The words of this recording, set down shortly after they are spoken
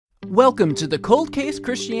Welcome to the Cold Case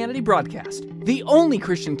Christianity broadcast, the only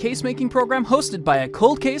Christian case-making program hosted by a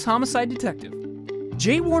cold case homicide detective.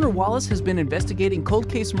 J. Warner Wallace has been investigating cold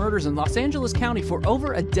case murders in Los Angeles County for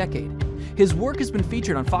over a decade. His work has been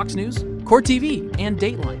featured on Fox News, Court TV, and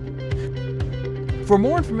Dateline. For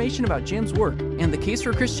more information about Jim's work and the case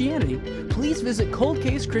for Christianity, please visit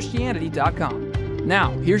coldcasechristianity.com.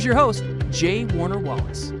 Now, here's your host, J. Warner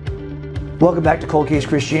Wallace. Welcome back to Cold Case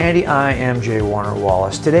Christianity. I am J. Warner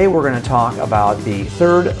Wallace. Today we're going to talk about the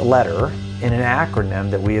third letter in an acronym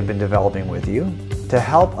that we have been developing with you to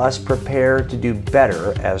help us prepare to do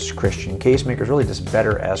better as Christian casemakers, really just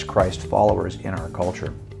better as Christ followers in our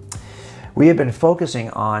culture. We have been focusing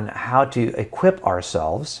on how to equip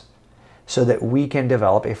ourselves so that we can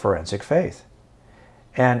develop a forensic faith.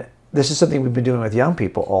 And this is something we've been doing with young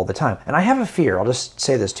people all the time. And I have a fear, I'll just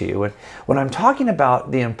say this to you. When I'm talking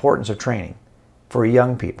about the importance of training for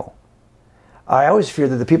young people, I always fear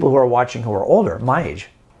that the people who are watching who are older, my age,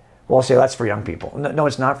 will say that's for young people. No,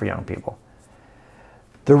 it's not for young people.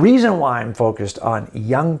 The reason why I'm focused on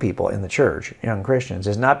young people in the church, young Christians,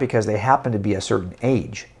 is not because they happen to be a certain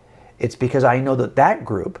age. It's because I know that that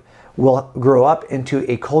group will grow up into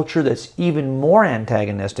a culture that's even more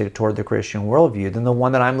antagonistic toward the Christian worldview than the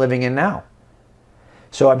one that I'm living in now.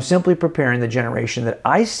 So I'm simply preparing the generation that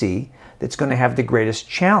I see that's going to have the greatest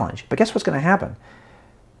challenge. But guess what's going to happen?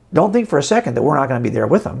 Don't think for a second that we're not going to be there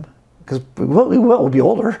with them, because we'll be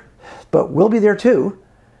older, but we'll be there too.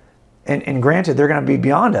 And granted, they're going to be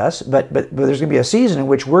beyond us, but there's going to be a season in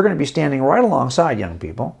which we're going to be standing right alongside young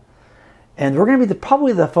people, and we're going to be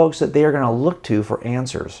probably the folks that they are going to look to for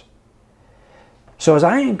answers. So as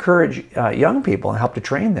I encourage young people and help to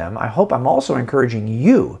train them, I hope I'm also encouraging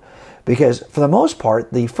you, because for the most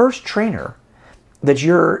part, the first trainer that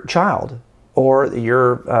your child or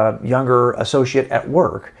your younger associate at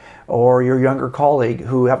work or your younger colleague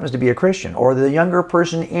who happens to be a Christian or the younger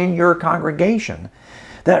person in your congregation,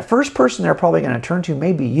 that first person they're probably going to turn to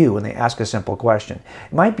may be you when they ask a simple question.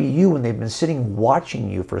 It might be you when they've been sitting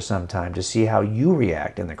watching you for some time to see how you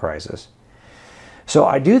react in the crisis. So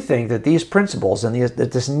I do think that these principles and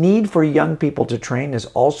that this need for young people to train is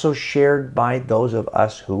also shared by those of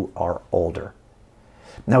us who are older.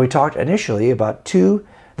 Now, we talked initially about the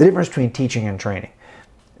difference between teaching and training.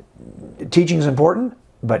 Teaching is important,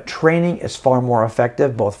 but training is far more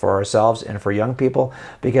effective both for ourselves and for young people,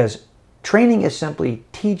 because training is simply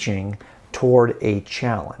teaching toward a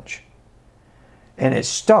challenge. And it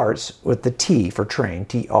starts with the T for train,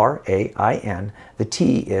 T-R-A-I-N. The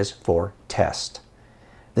T is for test.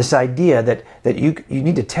 This idea that you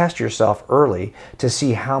need to test yourself early to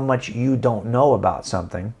see how much you don't know about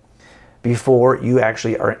something before you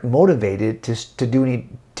actually are motivated to do any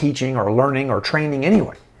teaching or learning or training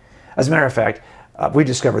anyway. As a matter of fact, we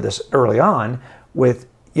discovered this early on with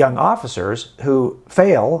young officers who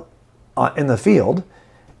fail in the field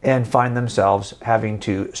and find themselves having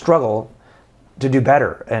to struggle to do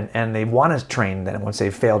better, and they want to train then once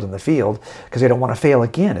they've failed in the field because they don't want to fail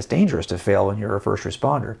again. It's dangerous to fail when you're a first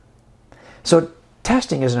responder. So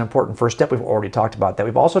testing is an important first step. We've already talked about that.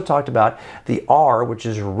 We've also talked about the R, which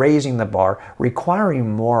is raising the bar, requiring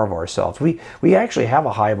more of ourselves. We actually have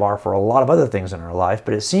a high bar for a lot of other things in our life,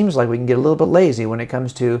 but it seems like we can get a little bit lazy when it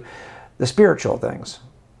comes to the spiritual things.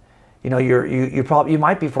 You know, you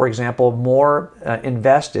might be, for example, more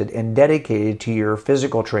invested and dedicated to your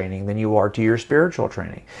physical training than you are to your spiritual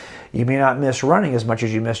training. You may not miss running as much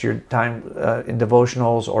as you miss your time in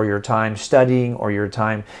devotionals or your time studying or your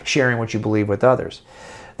time sharing what you believe with others.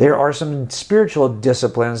 There are some spiritual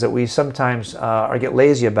disciplines that we sometimes get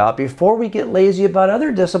lazy about before we get lazy about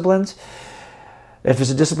other disciplines. If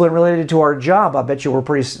it's a discipline related to our job, I bet you we're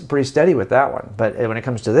pretty steady with that one. But when it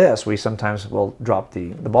comes to this, we sometimes will drop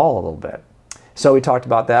the ball a little bit. So we talked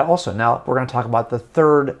about that also. Now we're going to talk about the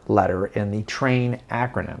third letter in the TRAIN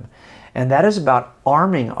acronym. And that is about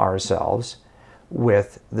arming ourselves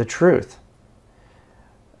with the truth.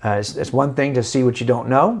 It's one thing to see what you don't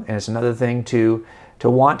know, and it's another thing to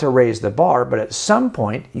want to raise the bar, but at some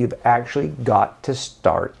point you've actually got to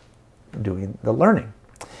start doing the learning.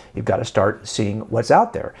 You've got to start seeing what's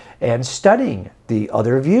out there and studying the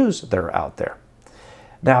other views that are out there.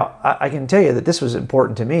 Now, I can tell you that this was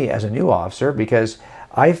important to me as a new officer, because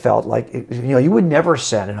I felt like, you would never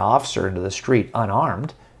send an officer into the street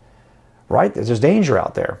unarmed, right? There's danger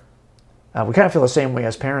out there. We kind of feel the same way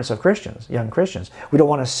as parents of Christians, young Christians. We don't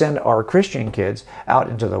want to send our Christian kids out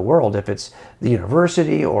into the world, if it's the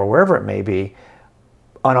university or wherever it may be,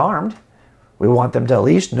 unarmed. We want them to at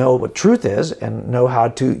least know what truth is and know how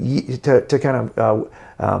to kind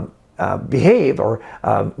of behave or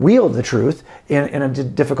wield the truth in a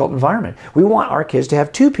difficult environment. We want our kids to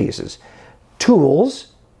have two pieces: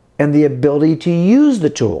 tools and the ability to use the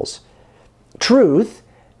tools. Truth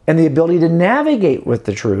and the ability to navigate with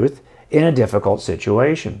the truth in a difficult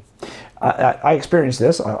situation. I experienced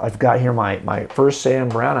this. I've got here my first Sam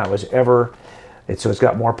Brown I was ever, so it's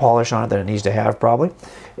got more polish on it than it needs to have probably.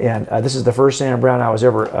 And this is the first Sam Brown I was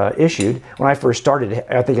ever issued. When I first started,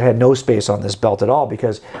 I think I had no space on this belt at all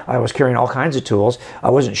because I was carrying all kinds of tools.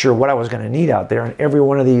 I wasn't sure what I was going to need out there, and every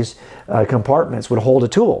one of these compartments would hold a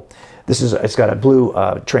tool. It's got a blue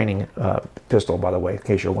training pistol, by the way, in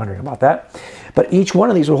case you're wondering about that. But each one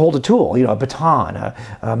of these will hold a tool, a baton,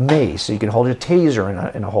 a mace. So you can hold a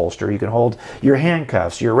taser in a holster. You can hold your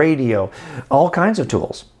handcuffs, your radio, all kinds of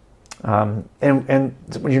tools. And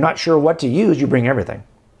when you're not sure what to use, you bring everything.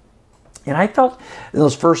 And I felt in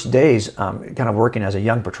those first days, kind of working as a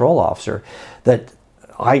young patrol officer, that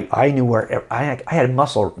I knew where I had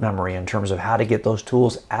muscle memory in terms of how to get those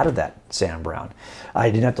tools out of that Sam Brown. I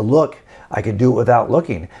didn't have to look. I could do it without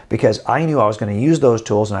looking because I knew I was going to use those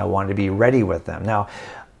tools and I wanted to be ready with them. Now,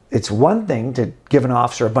 it's one thing to give an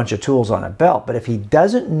officer a bunch of tools on a belt, but if he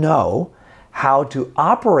doesn't know how to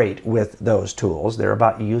operate with those tools, they're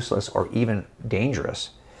about useless or even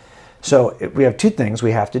dangerous. So we have two things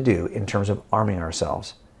we have to do in terms of arming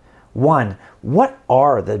ourselves. One, what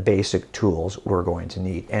are the basic tools we're going to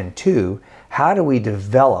need? And two, how do we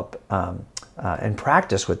develop and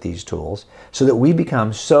practice with these tools so that we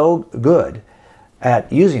become so good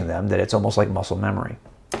at using them that it's almost like muscle memory?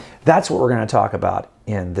 That's what we're going to talk about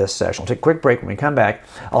in this session. We'll take a quick break. When we come back,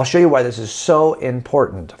 I'll show you why this is so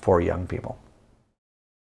important for young people.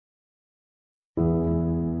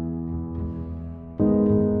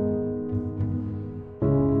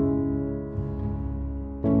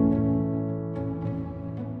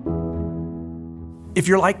 If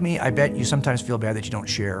you're like me, I bet you sometimes feel bad that you don't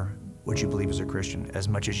share what you believe as a Christian as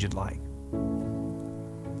much as you'd like.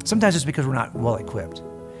 Sometimes it's because we're not well equipped.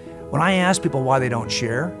 When I ask people why they don't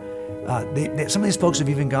share, some of these folks have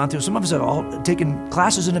even gone through, some of us have all taken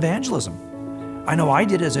classes in evangelism. I know I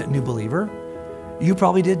did as a new believer. You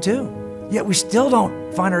probably did too. Yet we still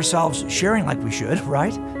don't find ourselves sharing like we should,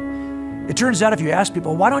 right? It turns out if you ask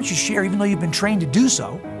people, why don't you share even though you've been trained to do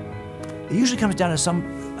so, it usually comes down to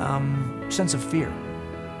some sense of fear.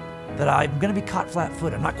 That I'm going to be caught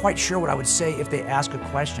flat-footed. I'm not quite sure what I would say if they ask a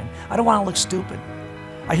question. I don't want to look stupid.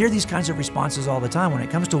 I hear these kinds of responses all the time when it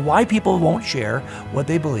comes to why people won't share what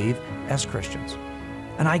they believe as Christians.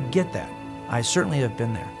 And I get that. I certainly have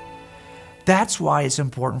been there. That's why it's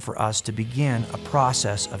important for us to begin a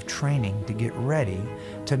process of training to get ready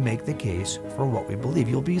to make the case for what we believe.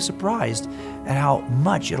 You'll be surprised at how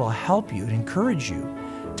much it'll help you and encourage you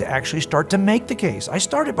to actually start to make the case. I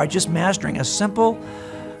started by just mastering a simple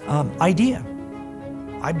idea.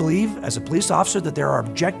 I believe as a police officer that there are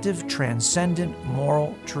objective, transcendent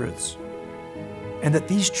moral truths, and that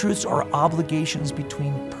these truths are obligations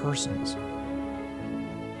between persons.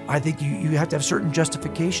 I think you have to have certain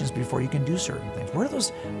justifications before you can do certain things. Where do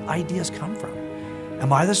those ideas come from?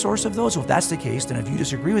 Am I the source of those? Well, if that's the case, then if you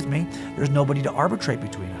disagree with me, there's nobody to arbitrate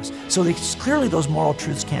between us. So clearly those moral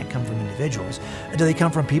truths can't come from individuals. Do they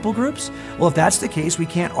come from people groups? Well, if that's the case, we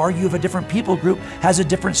can't argue if a different people group has a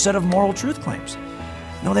different set of moral truth claims.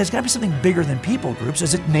 No, there's got to be something bigger than people groups.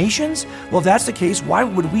 Is it nations? Well, if that's the case, why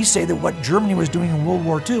would we say that what Germany was doing in World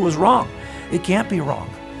War II was wrong? It can't be wrong.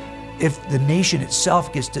 If the nation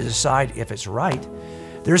itself gets to decide if it's right,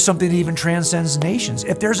 there's something that even transcends nations.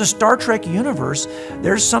 If there's a Star Trek universe,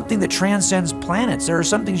 there's something that transcends planets. There are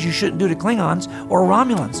some things you shouldn't do to Klingons or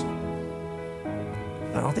Romulans.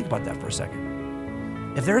 Now, think about that for a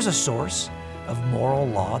second. If there's a source of moral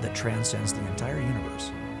law that transcends the entire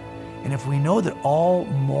universe, and if we know that all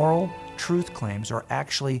moral truth claims are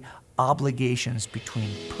actually obligations between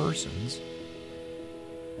persons,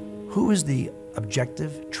 who is the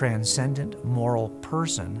objective, transcendent, moral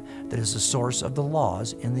person that is the source of the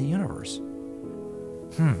laws in the universe?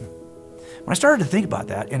 When I started to think about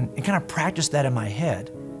that and kind of practice that in my head,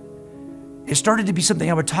 it started to be something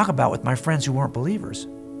I would talk about with my friends who weren't believers.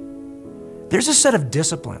 There's a set of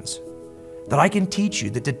disciplines that I can teach you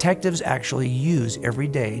that detectives actually use every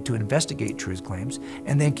day to investigate truth claims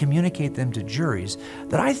and then communicate them to juries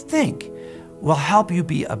that I think will help you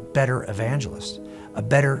be a better evangelist, a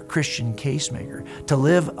better Christian case maker, to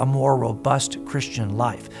live a more robust Christian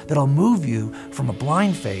life that'll move you from a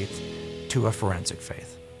blind faith to a forensic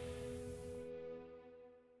faith.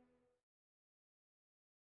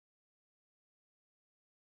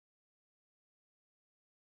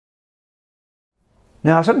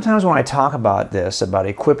 Now, sometimes when I talk about this, about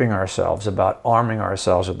equipping ourselves, about arming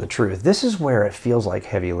ourselves with the truth, this is where it feels like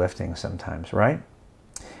heavy lifting sometimes, right?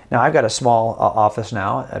 Now, I've got a small office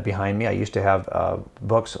now behind me. I used to have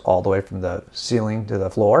books all the way from the ceiling to the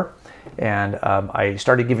floor, and I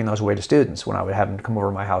started giving those away to students when I would have them come over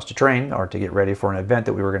to my house to train or to get ready for an event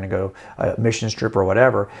that we were going to go, a missions trip or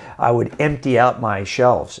whatever. I would empty out my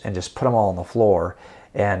shelves and just put them all on the floor.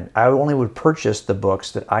 And I only would purchase the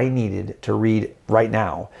books that I needed to read right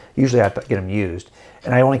now. Usually I have to get them used.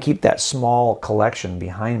 And I only keep that small collection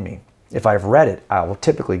behind me. If I've read it, I will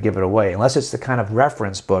typically give it away, unless it's the kind of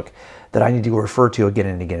reference book that I need to refer to again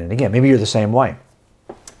and again and again. Maybe you're the same way.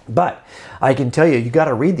 But I can tell you, you got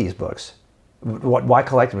to read these books. Why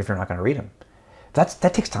collect them if you're not going to read them?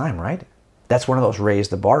 That takes time, right? That's one of those raise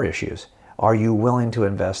the bar issues. Are you willing to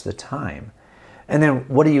invest the time? And then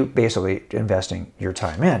what are you basically investing your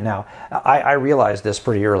time in? Now, I realized this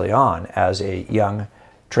pretty early on as a young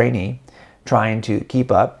trainee trying to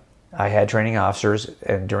keep up. I had training officers,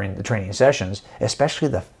 and during the training sessions, especially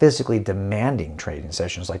the physically demanding training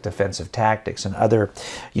sessions like defensive tactics and other,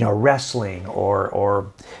 wrestling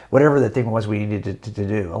or whatever the thing was we needed to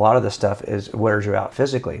do. A lot of the stuff wears you out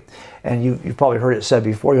physically. And you've probably heard it said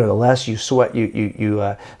before, the less you sweat,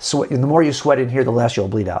 sweat, the more you sweat in here, the less you'll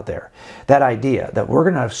bleed out there. That idea that we're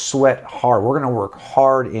going to sweat hard, we're going to work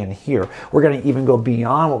hard in here, we're going to even go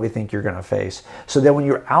beyond what we think you're going to face. So that when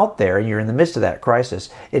you're out there and you're in the midst of that crisis,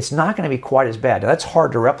 it's not going to be quite as bad. Now, that's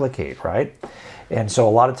hard to replicate, right? And so a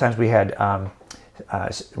lot of times we had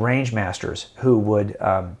range masters who would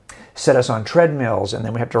set us on treadmills, and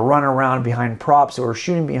then we have to run around behind props that we're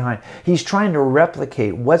shooting behind. He's trying to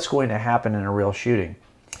replicate what's going to happen in a real shooting.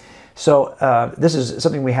 So this is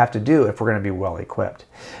something we have to do if we're going to be well equipped.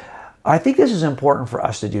 I think this is important for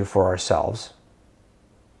us to do for ourselves,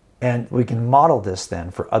 and we can model this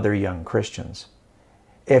then for other young Christians.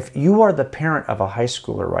 If you are the parent of a high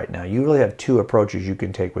schooler right now, you really have two approaches you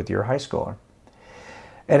can take with your high schooler.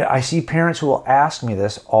 And I see parents who will ask me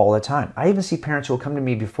this all the time. I even see parents who will come to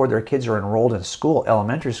me before their kids are enrolled in school,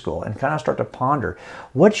 elementary school, and kind of start to ponder,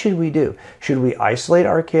 what should we do? Should we isolate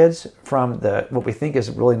our kids from what we think is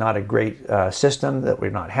really not a great system that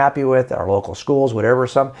we're not happy with, our local schools, whatever.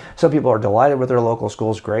 Some people are delighted with their local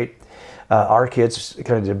schools, great. Our kids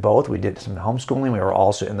kind of did both. We did some homeschooling. We were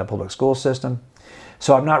also in the public school system.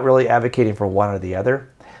 So I'm not really advocating for one or the other.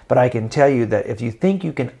 But I can tell you that if you think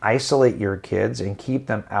you can isolate your kids and keep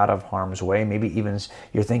them out of harm's way, maybe even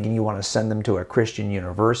you're thinking you want to send them to a Christian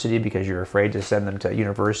university because you're afraid to send them to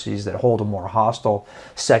universities that hold a more hostile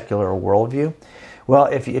secular worldview. Well,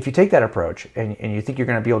 if you take that approach and you think you're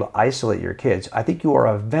going to be able to isolate your kids, I think you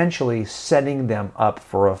are eventually setting them up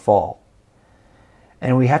for a fall.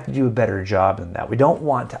 And we have to do a better job than that. We don't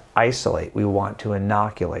want to isolate, we want to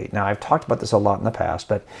inoculate. Now, I've talked about this a lot in the past,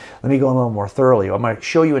 but let me go a little more thoroughly. I'm going to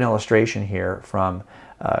show you an illustration here from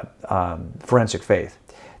Forensic Faith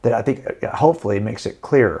that I think hopefully makes it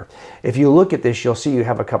clearer. If you look at this, you'll see you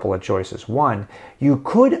have a couple of choices. One, you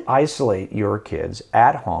could isolate your kids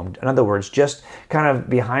at home. In other words, just kind of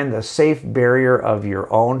behind the safe barrier of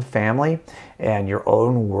your own family and your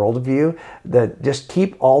own worldview, that just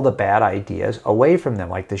keep all the bad ideas away from them,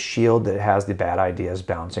 like the shield that has the bad ideas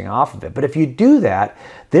bouncing off of it. But if you do that,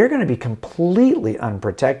 they're going to be completely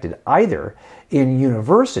unprotected, either in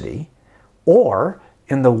university or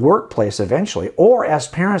in the workplace eventually, or as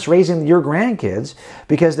parents raising your grandkids,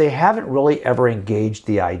 because they haven't really ever engaged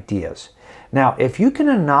the ideas. Now, if you can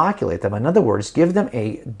inoculate them, in other words, give them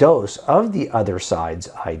a dose of the other side's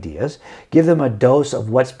ideas, give them a dose of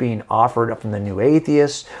what's being offered from the new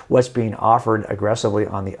atheists, what's being offered aggressively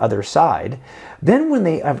on the other side, then when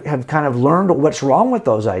they have kind of learned what's wrong with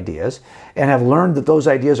those ideas and have learned that those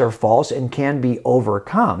ideas are false and can be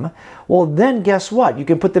overcome, well, then guess what? You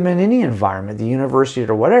can put them in any environment, the university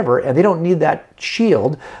or whatever, and they don't need that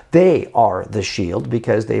shield. They are the shield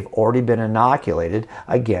because they've already been inoculated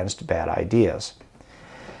against bad ideas.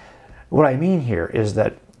 What I mean here is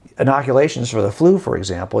that inoculations for the flu, for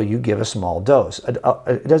example, you give a small dose.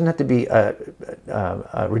 It doesn't have to be a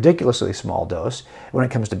ridiculously small dose when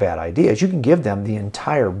it comes to bad ideas. You can give them the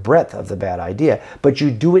entire breadth of the bad idea, but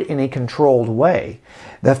you do it in a controlled way.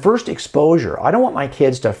 The first exposure, I don't want my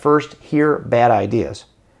kids to first hear bad ideas,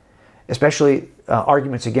 especially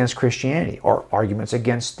arguments against Christianity or arguments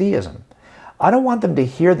against theism. I don't want them to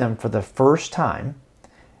hear them for the first time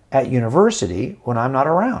at university when I'm not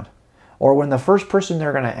around, or when the first person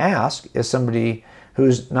they're going to ask is somebody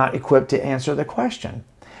who's not equipped to answer the question.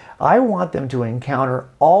 I want them to encounter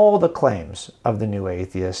all the claims of the new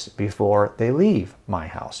atheists before they leave my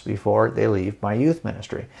house, before they leave my youth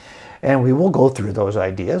ministry. And we will go through those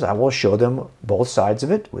ideas. I will show them both sides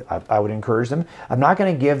of it. I would encourage them. I'm not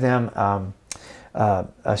going to give them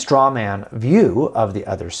a straw man view of the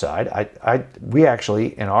other side. We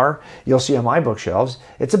actually, you'll see on my bookshelves,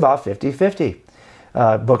 it's about 50-50.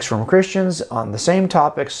 Books from Christians on the same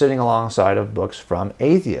topics sitting alongside of books from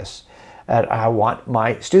atheists. And I want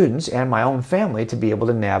my students and my own family to be able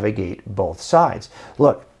to navigate both sides.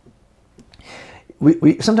 Look,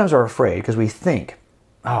 we sometimes are afraid because we think,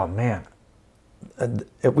 oh man,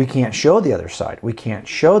 we can't show the other side. We can't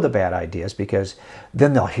show the bad ideas because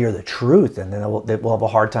then they'll hear the truth and then we'll have a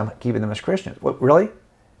hard time keeping them as Christians. What, really?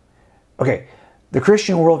 Okay, the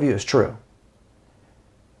Christian worldview is true.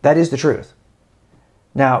 That is the truth.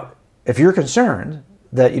 Now, if you're concerned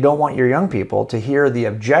that you don't want your young people to hear the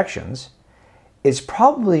objections, it's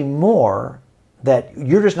probably more that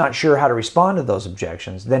you're just not sure how to respond to those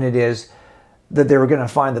objections than it is that they were going to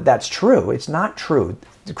find that that's true. It's not true.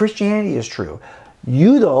 Christianity is true.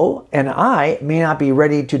 You, though, and I may not be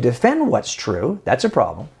ready to defend what's true. That's a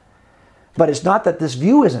problem. But it's not that this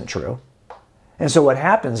view isn't true. And so what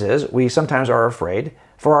happens is we sometimes are afraid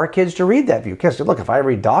for our kids to read that view. Because look, if I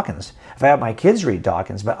read Dawkins, if I have my kids read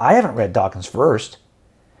Dawkins, but I haven't read Dawkins first,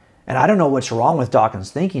 and I don't know what's wrong with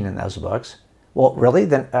Dawkins' thinking in those books, well, really,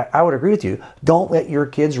 then I would agree with you. Don't let your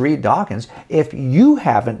kids read Dawkins if you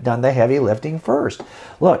haven't done the heavy lifting first.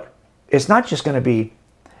 Look, it's not just going to be,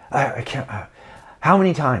 how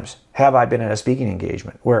many times have I been at a speaking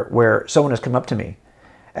engagement where someone has come up to me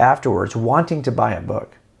afterwards wanting to buy a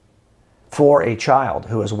book for a child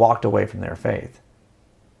who has walked away from their faith,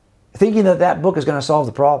 thinking that that book is going to solve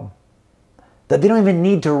the problem, that they don't even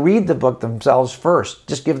need to read the book themselves first.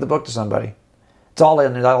 Just give the book to somebody. It's all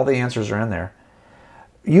in there. All the answers are in there.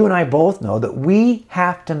 You and I both know that we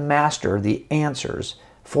have to master the answers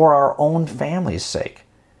for our own family's sake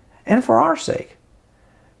and for our sake.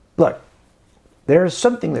 Look, there's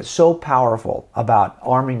something that's so powerful about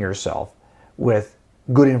arming yourself with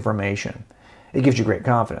good information. It gives you great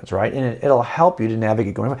confidence, right? And it'll help you to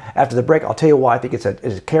navigate going. After the break, I'll tell you why I think it's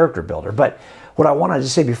a character builder. But what I wanted to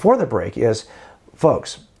say before the break is,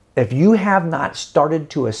 folks, if you have not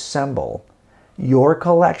started to assemble your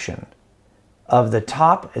collection of the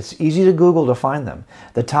top, it's easy to Google to find them,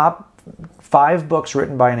 the top 5 books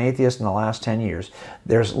written by an atheist in the last 10 years.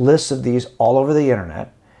 There's lists of these all over the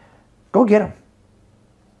internet. Go get them.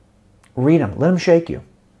 Read them. Let them shake you.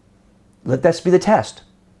 Let that be the test.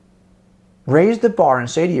 Raise the bar and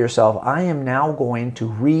say to yourself, I am now going to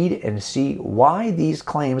read and see why these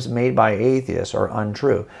claims made by atheists are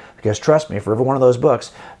untrue. Because trust me, for every one of those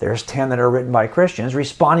books, there's 10 that are written by Christians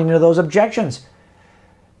responding to those objections.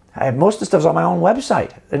 Most of the stuff's on my own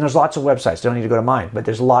website. And there's lots of websites. Don't need to go to mine. But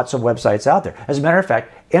there's lots of websites out there. As a matter of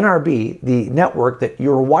fact, NRB, the network that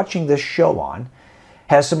you're watching this show on,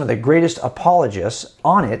 has some of the greatest apologists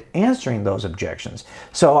on it answering those objections.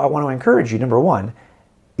 So I want to encourage you, number one,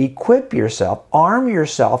 equip yourself, arm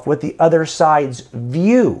yourself with the other side's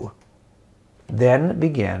view. Then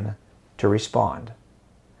begin to respond.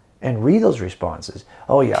 And read those responses.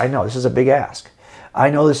 Oh yeah, I know, this is a big ask. I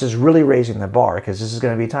know this is really raising the bar because this is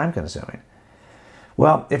going to be time consuming.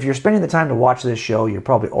 Well, if you're spending the time to watch this show, you're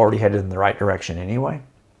probably already headed in the right direction anyway.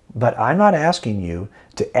 But I'm not asking you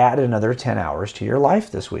to add another 10 hours to your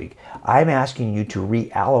life this week. I'm asking you to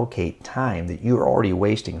reallocate time that you're already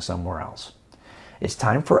wasting somewhere else. It's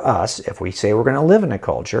time for us, if we say we're going to live in a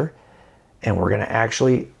culture and we're going to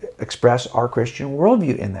actually express our Christian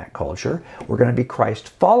worldview in that culture, we're going to be Christ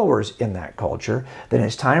followers in that culture, then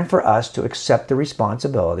it's time for us to accept the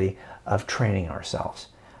responsibility of training ourselves,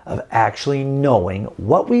 of actually knowing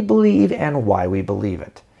what we believe and why we believe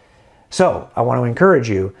it. So I want to encourage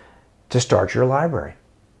you to start your library,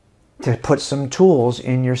 to put some tools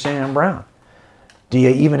in your Sam Brown. Do you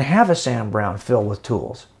even have a Sam Brown filled with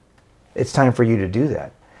tools? It's time for you to do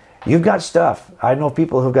that. You've got stuff. I know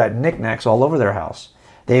people who've got knickknacks all over their house.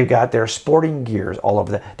 They've got their sporting gears all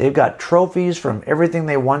over that. They've got trophies from everything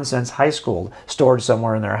they won since high school stored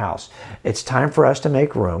somewhere in their house. It's time for us to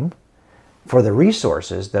make room for the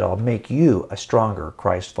resources that'll make you a stronger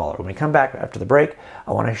Christ follower. When we come back after the break,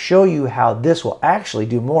 I want to show you how this will actually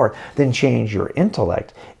do more than change your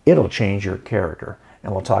intellect. It'll change your character.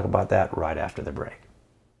 And we'll talk about that right after the break.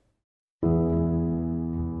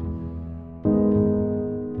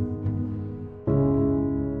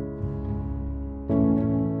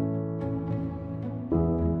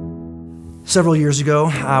 Several years ago,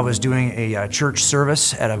 I was doing a church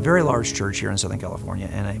service at a very large church here in Southern California,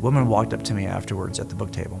 and a woman walked up to me afterwards at the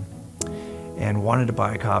book table. and wanted to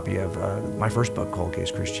buy a copy of my first book, Cold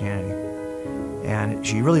Case Christianity. And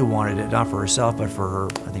she really wanted it, not for herself, but for her,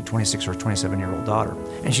 I think, 26 or 27-year-old daughter.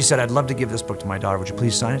 And she said, "I'd love to give this book to my daughter. Would you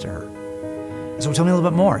please sign it to her?" So tell me a little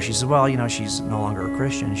bit more. She said, "Well, you know, she's no longer a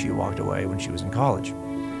Christian. She walked away when she was in college."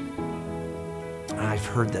 I've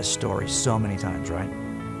heard this story so many times, right?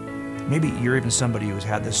 Maybe you're even somebody who's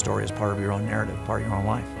had this story as part of your own narrative, part of your own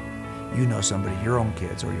life. You know somebody, your own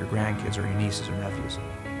kids or your grandkids or your nieces or nephews.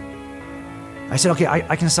 I said, "Okay,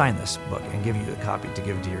 I can sign this book and give you a copy to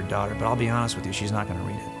give to your daughter, but I'll be honest with you, she's not going to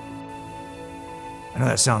read it." I know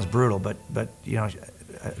that sounds brutal, but you know,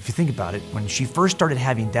 if you think about it, when she first started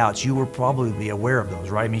having doubts, you were probably aware of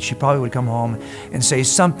those, right? I mean, she probably would come home and say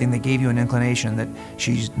something that gave you an inclination that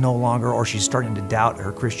she's no longer, or she's starting to doubt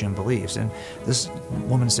her Christian beliefs. And this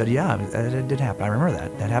woman said, "Yeah, it did happen. I remember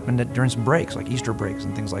that. That happened during some breaks, like Easter breaks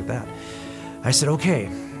and things like that." I said, "Okay,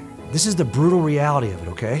 this is the brutal reality of it,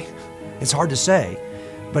 okay? It's hard to say,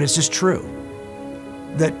 but it's just true.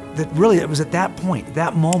 That really it was at that point,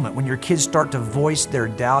 that moment, when your kids start to voice their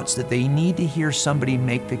doubts, that they need to hear somebody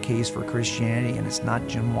make the case for Christianity, and it's not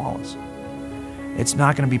Jim Wallace. It's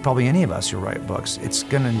not going to be probably any of us who write books. It's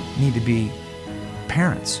going to need to be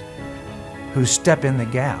parents who step in the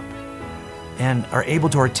gap and are able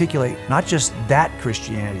to articulate not just that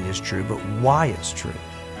Christianity is true, but why it's true.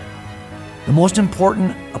 The most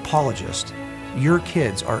important apologist your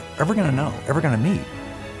kids are ever going to know, ever going to meet,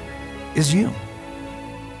 is you.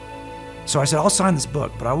 So I said, I'll sign this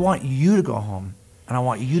book, but I want you to go home and I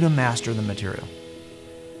want you to master the material.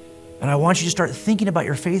 And I want you to start thinking about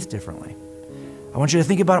your faith differently. I want you to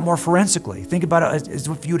think about it more forensically. Think about it as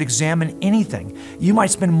if you would examine anything. You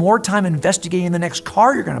might spend more time investigating the next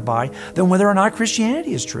car you're going to buy than whether or not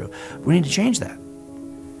Christianity is true. We need to change that.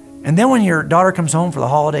 And then when your daughter comes home for the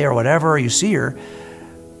holiday or whatever, or you see her,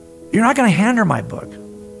 you're not going to hand her my book.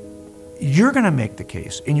 You're going to make the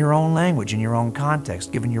case in your own language, in your own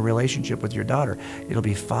context, given your relationship with your daughter. It'll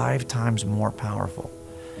be 5 times more powerful.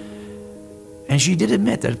 And she did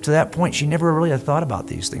admit that to that point, she never really had thought about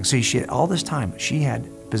these things. See, all this time, she had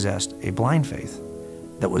possessed a blind faith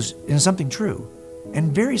that was in something true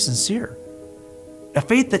and very sincere. A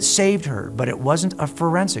faith that saved her, but it wasn't a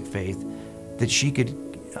forensic faith that she could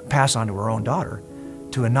pass on to her own daughter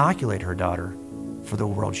to inoculate her daughter for the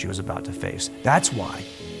world she was about to face. That's why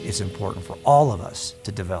it's important for all of us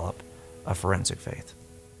to develop a forensic faith.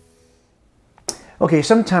 Okay,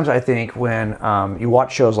 sometimes I think when you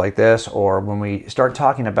watch shows like this, or when we start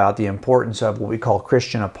talking about the importance of what we call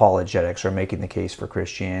Christian apologetics, or making the case for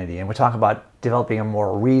Christianity, and we talk about developing a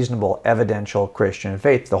more reasonable, evidential Christian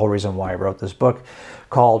faith, the whole reason why I wrote this book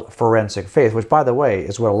called Forensic Faith, which, by the way,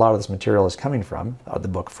 is what a lot of this material is coming from, the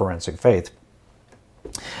book Forensic Faith.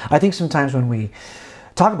 I think sometimes when we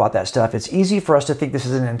talk about that stuff, it's easy for us to think this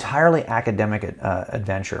is an entirely academic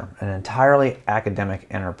adventure, an entirely academic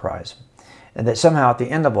enterprise. And that somehow at the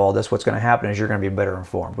end of all this, what's going to happen is you're going to be better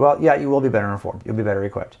informed. Well, yeah, you will be better informed. You'll be better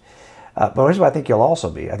equipped. But here's what I think you'll also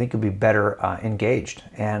be. I think you'll be better engaged,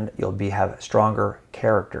 and you'll have stronger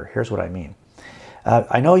character. Here's what I mean.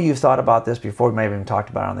 I know you've thought about this before. We may have even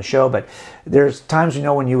talked about it on the show, but there's times, you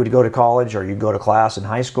know, when you would go to college or you'd go to class in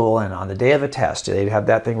high school, and on the day of a test, they'd have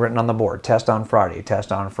that thing written on the board, test on Friday,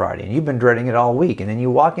 test on Friday. And you've been dreading it all week. And then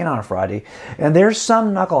you walk in on Friday, and there's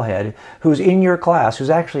some knucklehead who's in your class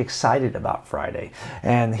who's actually excited about Friday.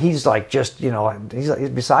 And he's like just, you know, he's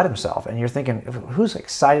beside himself. And you're thinking, who's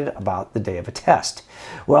excited about the day of a test?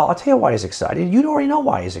 Well, I'll tell you why he's excited. You already know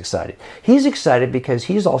why he's excited. He's excited because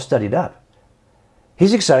he's all studied up.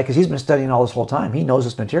 He's excited because he's been studying all this whole time. He knows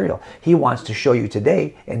this material. He wants to show you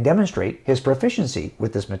today and demonstrate his proficiency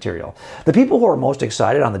with this material. The people who are most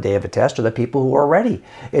excited on the day of a test are the people who are ready.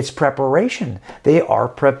 It's preparation. They are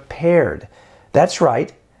prepared. That's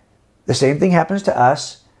right. The same thing happens to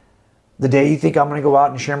us. The day you think I'm going to go out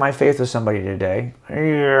and share my faith with somebody today,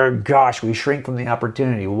 gosh, we shrink from the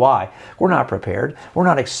opportunity. Why? We're not prepared. We're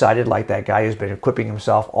not excited like that guy who's been equipping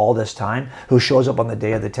himself all this time, who shows up on the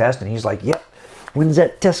day of the test and he's like, yep. When's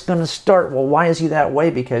that test going to start? Well, why is he that way?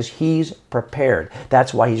 Because he's prepared.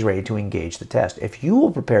 That's why he's ready to engage the test. If you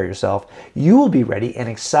will prepare yourself, you will be ready and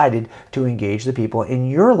excited to engage the people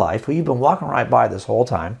in your life who you've been walking right by this whole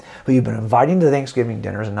time, who you've been inviting to Thanksgiving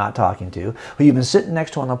dinners and not talking to, who you've been sitting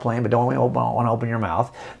next to on the plane but don't want to open your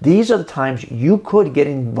mouth. These are the times you could get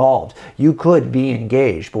involved. You could be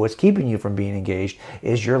engaged. But what's keeping you from being engaged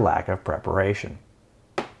is your lack of preparation.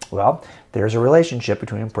 Well, there's a relationship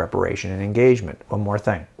between preparation and engagement. One more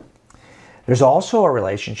thing. There's also a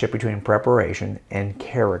relationship between preparation and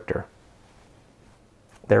character.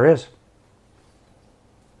 There is.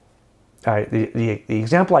 All right, the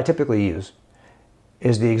example I typically use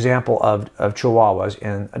is the example of chihuahuas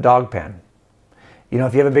in a dog pen. You know,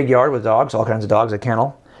 if you have a big yard with dogs, all kinds of dogs, a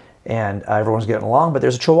kennel, and everyone's getting along, but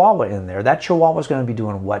there's a chihuahua in there. That chihuahua's going to be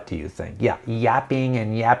doing what, do you think? Yeah, yapping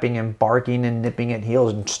and barking and nipping at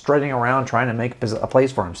heels and strutting around trying to make a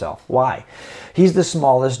place for himself. Why? He's the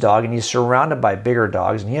smallest dog, and he's surrounded by bigger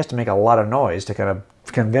dogs, and he has to make a lot of noise to kind of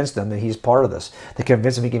convince them that he's part of this, to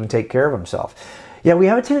convince them he can even take care of himself. Yeah, we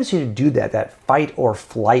have a tendency to do that fight or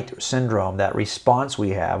flight syndrome, that response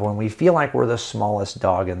we have when we feel like we're the smallest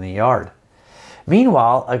dog in the yard.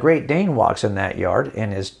 Meanwhile, a Great Dane walks in that yard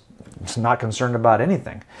and is not concerned about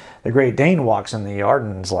anything. The Great Dane walks in the yard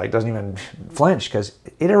and is like, doesn't even flinch because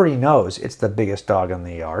it already knows it's the biggest dog in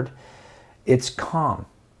the yard. It's calm.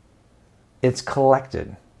 It's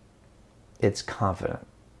collected. It's confident.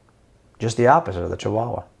 Just the opposite of the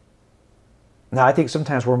Chihuahua. Now, I think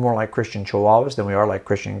sometimes we're more like Christian Chihuahuas than we are like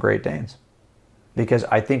Christian Great Danes. Because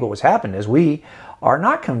I think what was happening is we are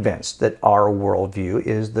not convinced that our worldview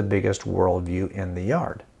is the biggest worldview in the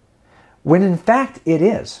yard. When in fact it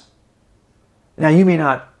is. Now, you may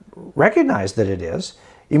not recognize that it is.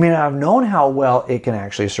 You may not have known how well it can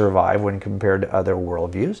actually survive when compared to other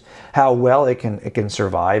worldviews, how well it can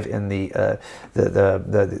survive in the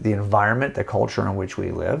environment, the culture in which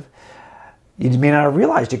we live. You may not have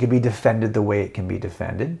realized it could be defended the way it can be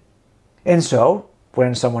defended. And so,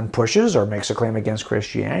 when someone pushes or makes a claim against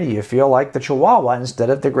Christianity, you feel like the Chihuahua instead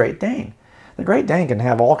of the Great Dane. The Great Dane can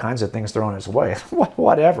have all kinds of things thrown his way.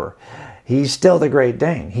 Whatever. He's still the Great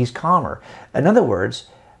Dane. He's calmer. In other words,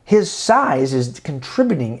 his size is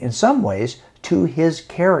contributing in some ways to his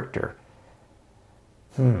character.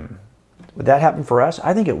 Would that happen for us?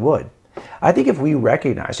 I think it would. I think if we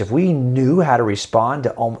recognized, if we knew how to respond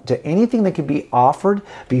to anything that could be offered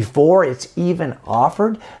before it's even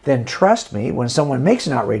offered, then trust me, when someone makes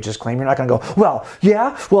an outrageous claim, you're not going to go, well,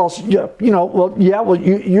 yeah, well, yeah,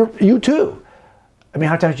 you too. I mean,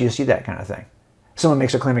 how many times do you see that kind of thing? Someone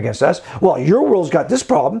makes a claim against us. Well, your world's got this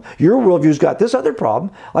problem. Your worldview's got this other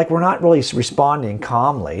problem. Like, we're not really responding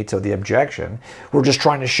calmly to the objection. We're just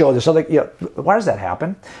trying to show this other. Why does that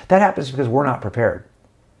happen? That happens because we're not prepared.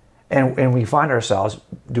 And we find ourselves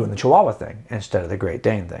doing the Chihuahua thing instead of the Great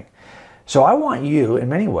Dane thing. So I want you, in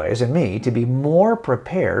many ways, and me, to be more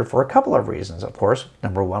prepared for a couple of reasons. Of course,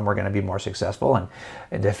 number one, we're going to be more successful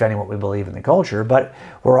in defending what we believe in the culture, but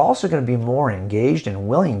we're also going to be more engaged and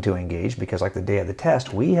willing to engage because, like the day of the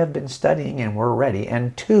test, we have been studying and we're ready.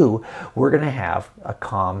 And two, we're going to have a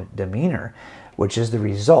calm demeanor, which is the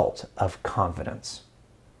result of confidence.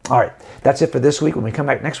 All right, that's it for this week. When we come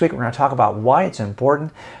back next week, we're going to talk about why it's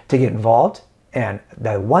important to get involved and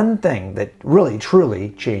the one thing that really, truly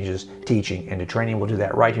changes teaching into training. We'll do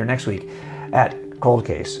that right here next week at Cold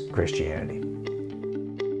Case Christianity.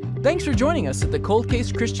 Thanks for joining us at the Cold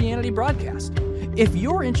Case Christianity broadcast. If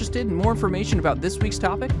you're interested in more information about this week's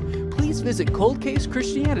topic, please visit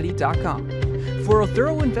coldcasechristianity.com. For a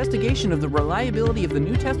thorough investigation of the reliability of the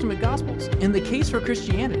New Testament Gospels and the case for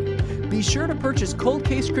Christianity, be sure to purchase Cold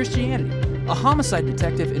Case Christianity. A homicide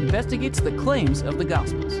detective investigates the claims of the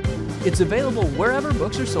Gospels. It's available wherever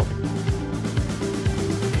books are sold.